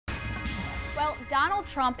Well, Donald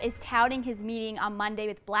Trump is touting his meeting on Monday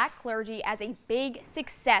with black clergy as a big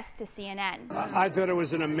success to CNN. I thought it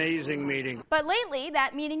was an amazing meeting. But lately,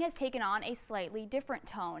 that meeting has taken on a slightly different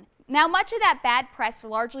tone. Now, much of that bad press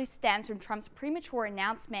largely stems from Trump's premature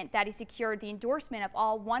announcement that he secured the endorsement of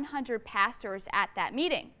all 100 pastors at that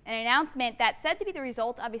meeting, an announcement that's said to be the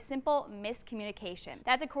result of a simple miscommunication.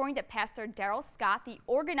 That's according to Pastor Darrell Scott, the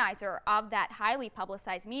organizer of that highly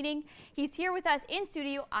publicized meeting. He's here with us in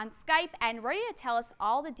studio on Skype and ready to tell us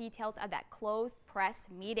all the details of that closed press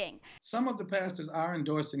meeting. Some of the pastors are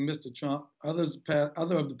endorsing Mr. Trump. Other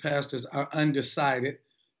of the pastors are undecided.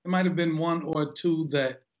 There might have been one or two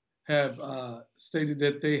that have stated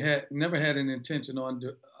that they had never had an intention on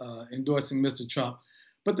endorsing Mr. Trump.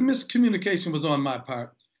 But the miscommunication was on my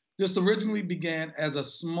part. This originally began as a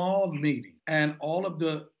small meeting, and all of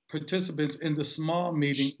the participants in the small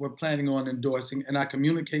meeting were planning on endorsing, and I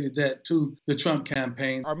communicated that to the Trump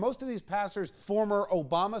campaign. Are most of these pastors former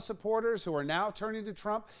Obama supporters who are now turning to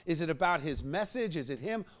Trump? Is it about his message? Is it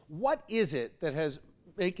him? What is it that has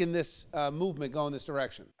making this movement go in this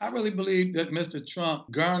direction? I really believe that Mr.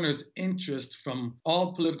 Trump garners interest from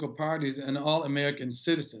all political parties and all American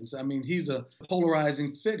citizens. I mean, he's a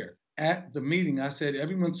polarizing figure. At the meeting, I said,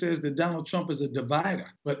 everyone says that Donald Trump is a divider,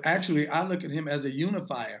 but actually I look at him as a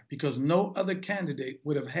unifier because no other candidate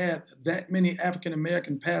would have had that many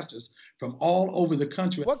African-American pastors from all over the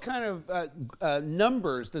country. What kind of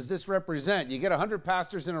numbers does this represent? You get 100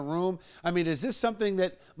 pastors in a room. I mean, is this something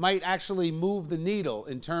that might actually move the needle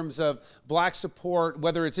in terms of black support,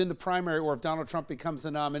 whether it's in the primary or if Donald Trump becomes the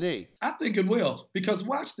nominee? I think it will, because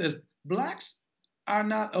watch this. Blacks are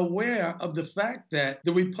not aware of the fact that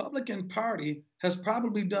the Republican Party has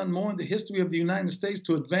probably done more in the history of the United States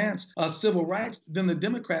to advance civil rights than the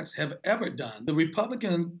Democrats have ever done. The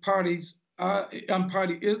Republican party is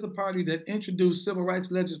the party that introduced civil rights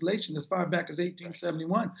legislation as far back as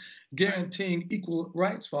 1871, guaranteeing equal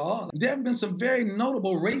rights for all. There have been some very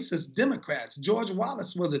notable racist Democrats. George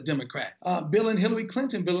Wallace was a Democrat. Bill and Hillary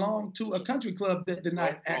Clinton belonged to a country club that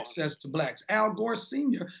denied access to blacks. Al Gore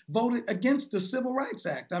Sr. voted against the Civil Rights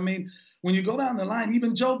Act. I mean, when you go down the line,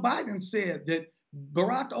 even Joe Biden said that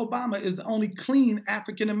Barack Obama is the only clean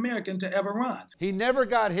African-American to ever run. He never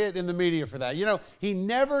got hit in the media for that. You know, he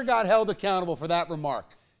never got held accountable for that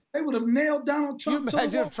remark. They would have nailed Donald Trump. Can you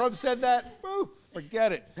imagine if Trump said that? Woo,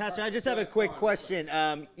 forget it. Pastor, I just have a quick question.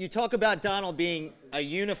 You talk about Donald being a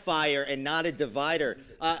unifier and not a divider.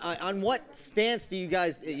 On what stance do you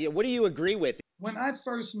guys, what do you agree with? When I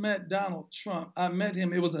first met Donald Trump, I met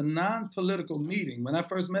him, it was a non-political meeting. When I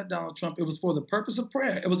first met Donald Trump, it was for the purpose of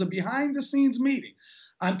prayer. It was a behind-the-scenes meeting.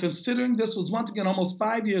 I'm considering, this was once again almost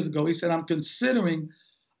 5 years ago, he said, I'm considering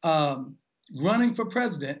running for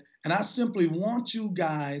president, and I simply want you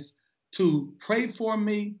guys to pray for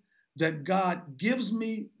me, that God gives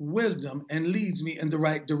me wisdom and leads me in the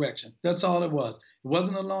right direction. That's all it was. It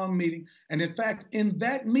wasn't a long meeting. And in fact, in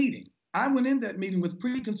that meeting, I went in that meeting with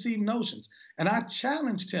preconceived notions, and I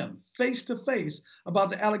challenged him face to face about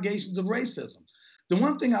the allegations of racism. The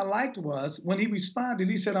one thing I liked was when he responded,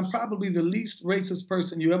 he said, I'm probably the least racist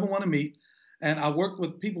person you ever want to meet, and I work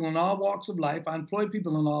with people in all walks of life. I employ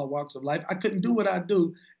people in all walks of life. I couldn't do what I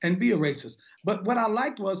do and be a racist. But what I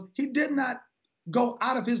liked was he did not go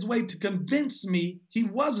out of his way to convince me he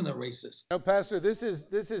wasn't a racist. No, Pastor, this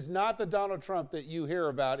is not the Donald Trump that you hear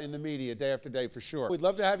about in the media day after day for sure. We'd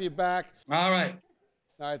love to have you back. All right.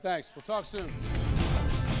 All right, thanks. We'll talk soon.